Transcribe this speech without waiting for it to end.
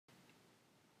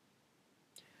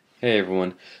Hey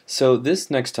everyone. So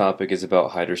this next topic is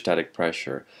about hydrostatic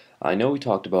pressure. I know we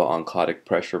talked about oncotic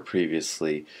pressure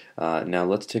previously. Now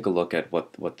let's take a look at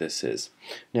what this is.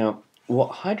 Now, what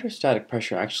hydrostatic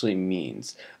pressure actually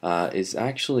means is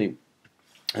actually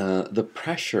the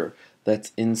pressure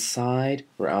that's inside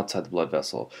or outside the blood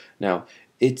vessel. Now,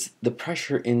 it's the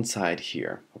pressure inside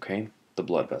here, okay? The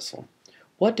blood vessel.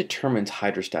 What determines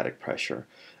hydrostatic pressure?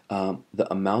 The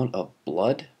amount of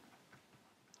blood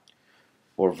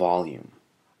or volume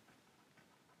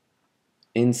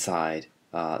inside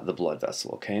the blood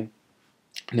vessel. Okay.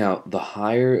 Now, the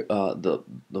higher, the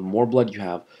more blood you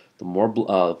have, the more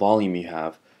volume you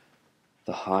have,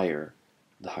 the higher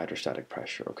the hydrostatic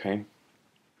pressure. Okay.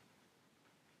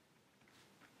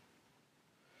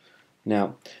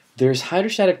 Now, there's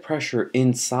hydrostatic pressure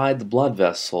inside the blood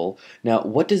vessel. Now,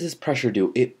 what does this pressure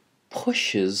do? It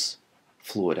pushes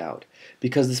fluid out.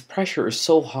 Because this pressure is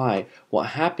so high, what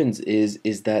happens is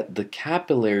that the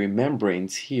capillary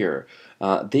membranes here,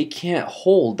 they can't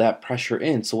hold that pressure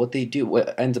in. So what they do,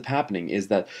 what ends up happening is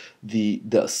that the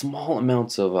small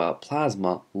amounts of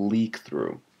plasma leak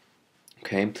through.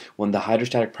 Okay, when the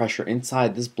hydrostatic pressure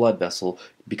inside this blood vessel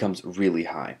becomes really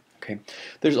high. Okay,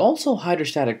 there's also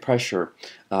hydrostatic pressure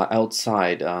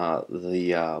outside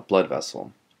the blood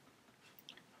vessel.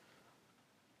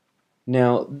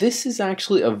 Now, this is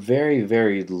actually a very,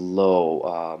 very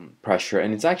low pressure,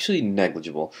 and it's actually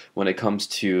negligible when it comes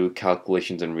to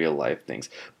calculations in real life things.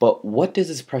 But what does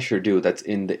this pressure do that's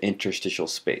in the interstitial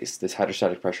space? This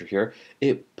hydrostatic pressure here,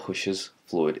 it pushes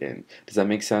fluid in. Does that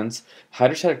make sense?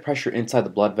 Hydrostatic pressure inside the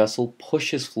blood vessel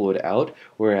pushes fluid out,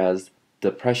 whereas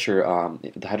the pressure,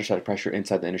 the hydrostatic pressure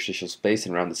inside the interstitial space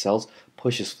and around the cells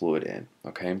pushes fluid in.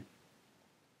 Okay.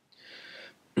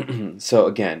 So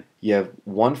again, you have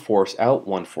one force out,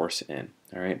 one force in.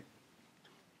 All right.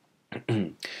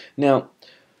 Now,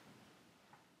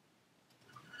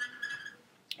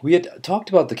 we had talked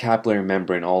about the capillary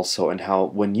membrane also, and how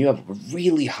when you have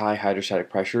really high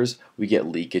hydrostatic pressures, we get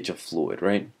leakage of fluid,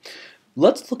 right?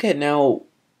 Let's look at now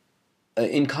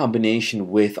in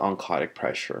combination with oncotic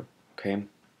pressure, okay?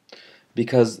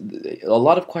 Because a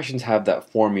lot of questions have that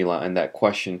formula and that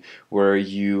question where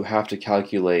you have to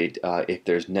calculate if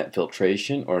there's net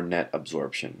filtration or net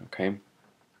absorption, okay?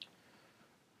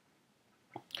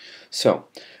 So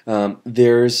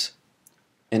there's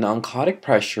an oncotic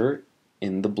pressure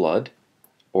in the blood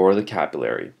or the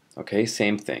capillary, okay?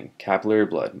 Same thing, capillary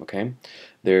blood, okay?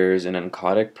 There's an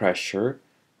oncotic pressure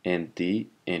in the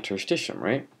interstitium,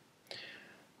 right?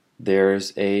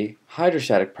 There's a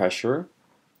hydrostatic pressure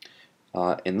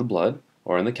in the blood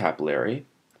or in the capillary,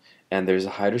 and there's a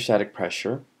hydrostatic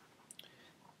pressure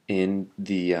in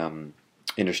the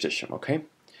interstitium, okay?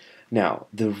 Now,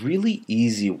 the really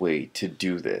easy way to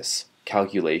do this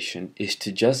calculation is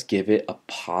to just give it a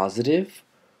positive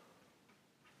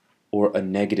or a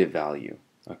negative value,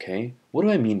 okay? What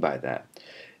do I mean by that?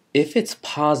 If it's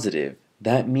positive,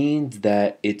 that means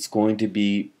that it's going to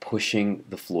be pushing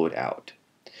the fluid out.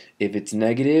 If it's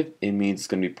negative, it means it's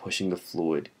going to be pushing the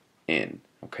fluid in.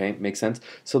 Okay, makes sense?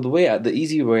 So the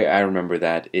easy way I remember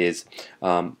that is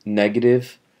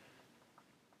negative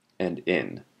and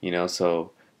in.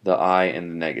 So the I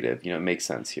and the negative. It makes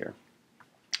sense here.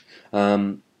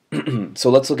 So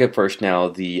let's look at first now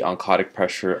the oncotic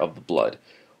pressure of the blood.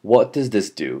 What does this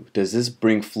do? Does this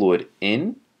bring fluid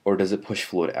in or does it push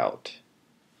fluid out?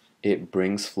 It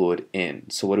brings fluid in.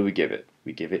 So what do we give it?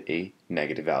 We give it a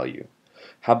negative value.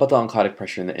 How about the oncotic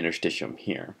pressure in the interstitium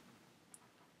here?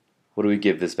 What do we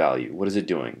give this value? What is it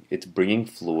doing? It's bringing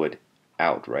fluid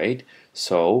out, right?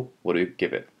 So what do we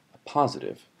give it? A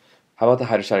positive. How about the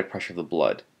hydrostatic pressure of the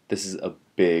blood? This is a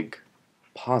big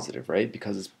positive, right?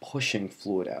 Because it's pushing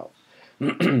fluid out.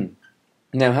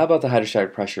 Now, how about the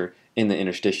hydrostatic pressure in the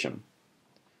interstitium?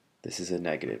 This is a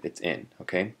negative. It's in,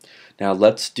 okay? Now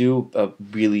let's do a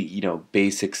really,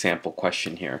 basic sample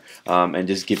question here, and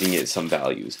just giving it some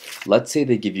values. Let's say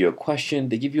they give you a question.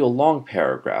 They give you a long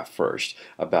paragraph first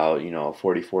about, a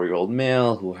 44-year-old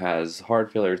male who has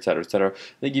heart failure, etc., etc.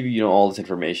 They give you, all this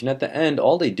information. At the end,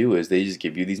 all they do is they just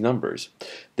give you these numbers.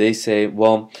 They say,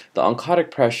 well, the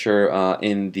oncotic pressure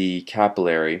in the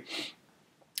capillary,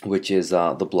 which is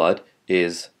the blood,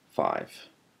 is 5.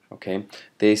 Okay,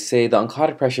 they say the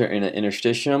oncotic pressure in an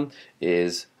interstitium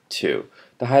is 2.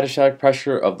 The hydrostatic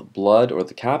pressure of the blood or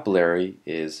the capillary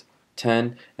is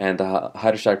 10, and the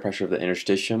hydrostatic pressure of the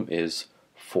interstitium is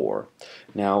 4.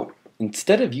 Now,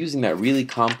 instead of using that really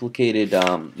complicated,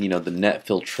 the net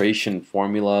filtration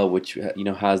formula, which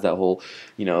has that whole,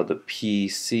 the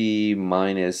PC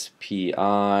minus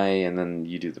PI, and then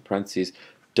you do the parentheses.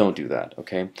 Don't do that,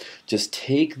 okay? Just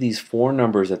take these four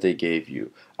numbers that they gave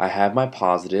you. I have my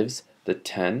positives, the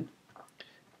 10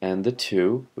 and the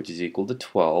 2, which is equal to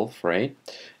 12, right?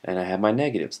 And I have my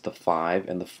negatives, the 5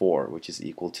 and the 4, which is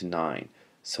equal to 9.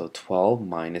 So 12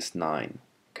 minus 9,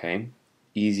 okay?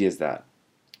 Easy as that,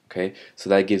 okay? So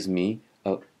that gives me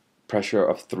a pressure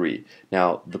of 3.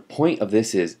 Now, the point of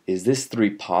this is this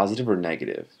 3 positive or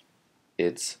negative?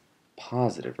 It's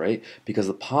positive, right? Because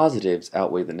the positives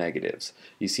outweigh the negatives.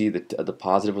 You see the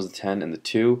positive was the 10 and the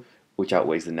 2, which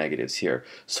outweighs the negatives here.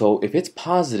 So if it's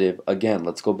positive, again,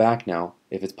 let's go back now.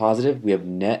 If it's positive, we have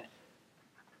net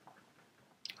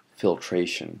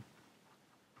filtration.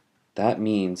 That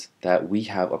means that we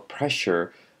have a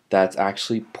pressure that's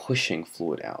actually pushing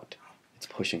fluid out. It's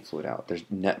pushing fluid out. There's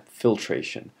net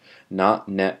filtration, not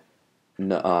net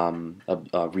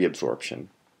reabsorption.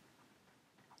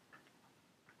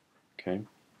 Okay?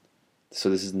 So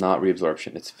this is not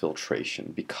reabsorption, it's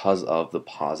filtration because of the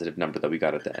positive number that we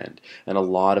got at the end. And a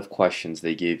lot of questions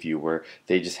they give you where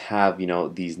they just have,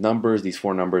 these numbers, these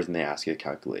four numbers, and they ask you to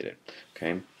calculate it.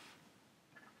 Okay?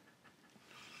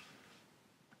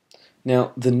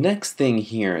 Now, the next thing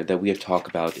here that we have to talk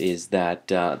about is that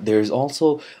there's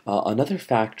also another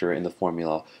factor in the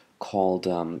formula called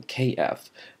Kf.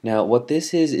 Now, what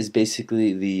this is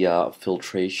basically the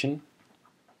filtration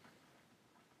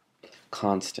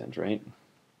constant, right?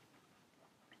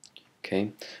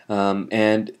 Okay,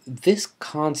 and this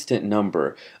constant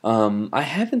number, I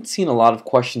haven't seen a lot of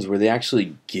questions where they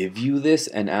actually give you this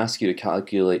and ask you to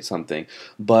calculate something,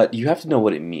 but you have to know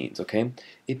what it means, okay?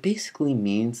 It basically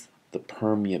means the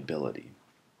permeability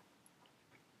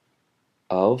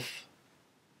of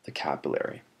the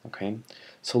capillary, okay?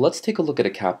 So let's take a look at a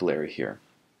capillary here.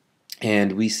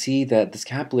 And we see that this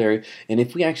capillary, and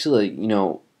if we actually,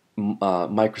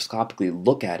 microscopically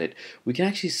look at it, we can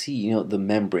actually see, the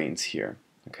membranes here,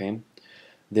 okay?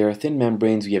 There are thin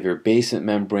membranes, we have your basement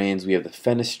membranes, we have the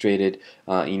fenestrated,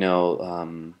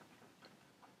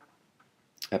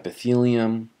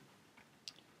 epithelium.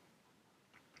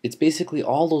 It's basically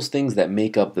all those things that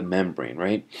make up the membrane,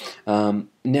 right?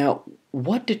 Now,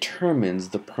 what determines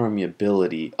the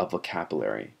permeability of a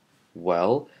capillary?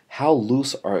 Well, how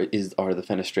loose are the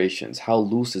fenestrations? How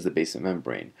loose is the basement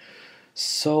membrane?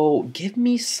 So give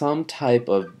me some type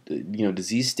of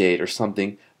disease state or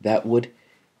something that would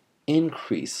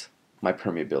increase my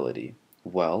permeability.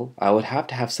 Well, I would have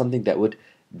to have something that would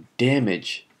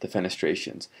damage the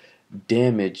fenestrations,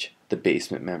 damage the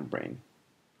basement membrane.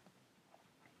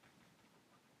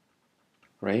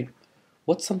 Right?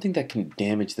 What's something that can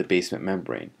damage the basement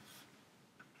membrane?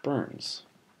 Burns.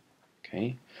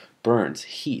 Okay? Burns,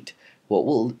 heat.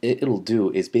 What it'll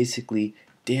do is basically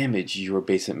damage your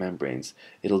basement membranes.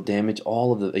 It'll damage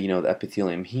all of the the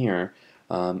epithelium here,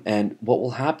 and what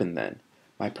will happen then?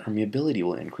 My permeability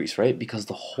will increase, right? Because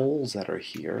the holes that are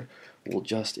here will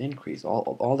just increase.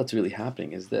 All that's really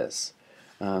happening is this.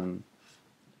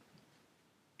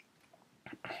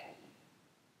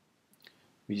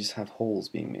 We just have holes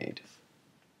being made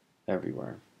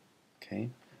everywhere. Okay?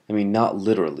 I mean, not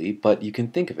literally, but you can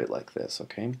think of it like this,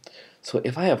 okay? So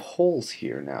if I have holes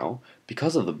here now,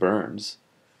 because of the burns,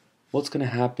 what's going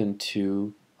to happen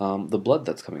to the blood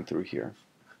that's coming through here?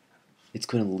 It's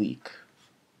going to leak,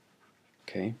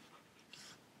 okay?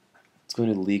 It's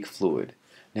going to leak fluid.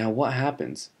 Now what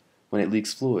happens when it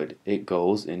leaks fluid? It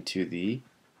goes into the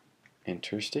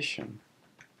interstitium.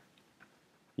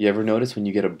 You ever notice when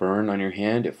you get a burn on your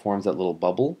hand, it forms that little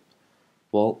bubble?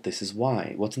 Well, this is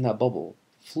why. What's in that bubble?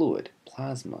 Fluid,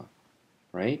 plasma,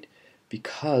 right?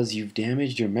 Because you've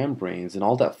damaged your membranes and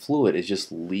all that fluid is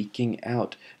just leaking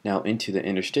out now into the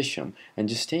interstitium and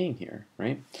just staying here,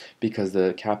 right? Because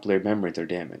the capillary membranes are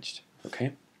damaged,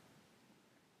 okay?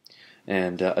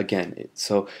 And again,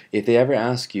 so if they ever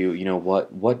ask you,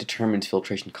 what determines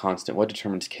filtration constant, what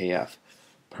determines Kf?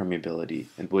 Permeability,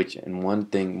 and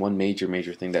one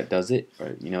major thing that does it,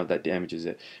 or that damages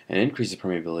it and increases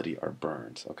permeability are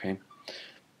burns, okay?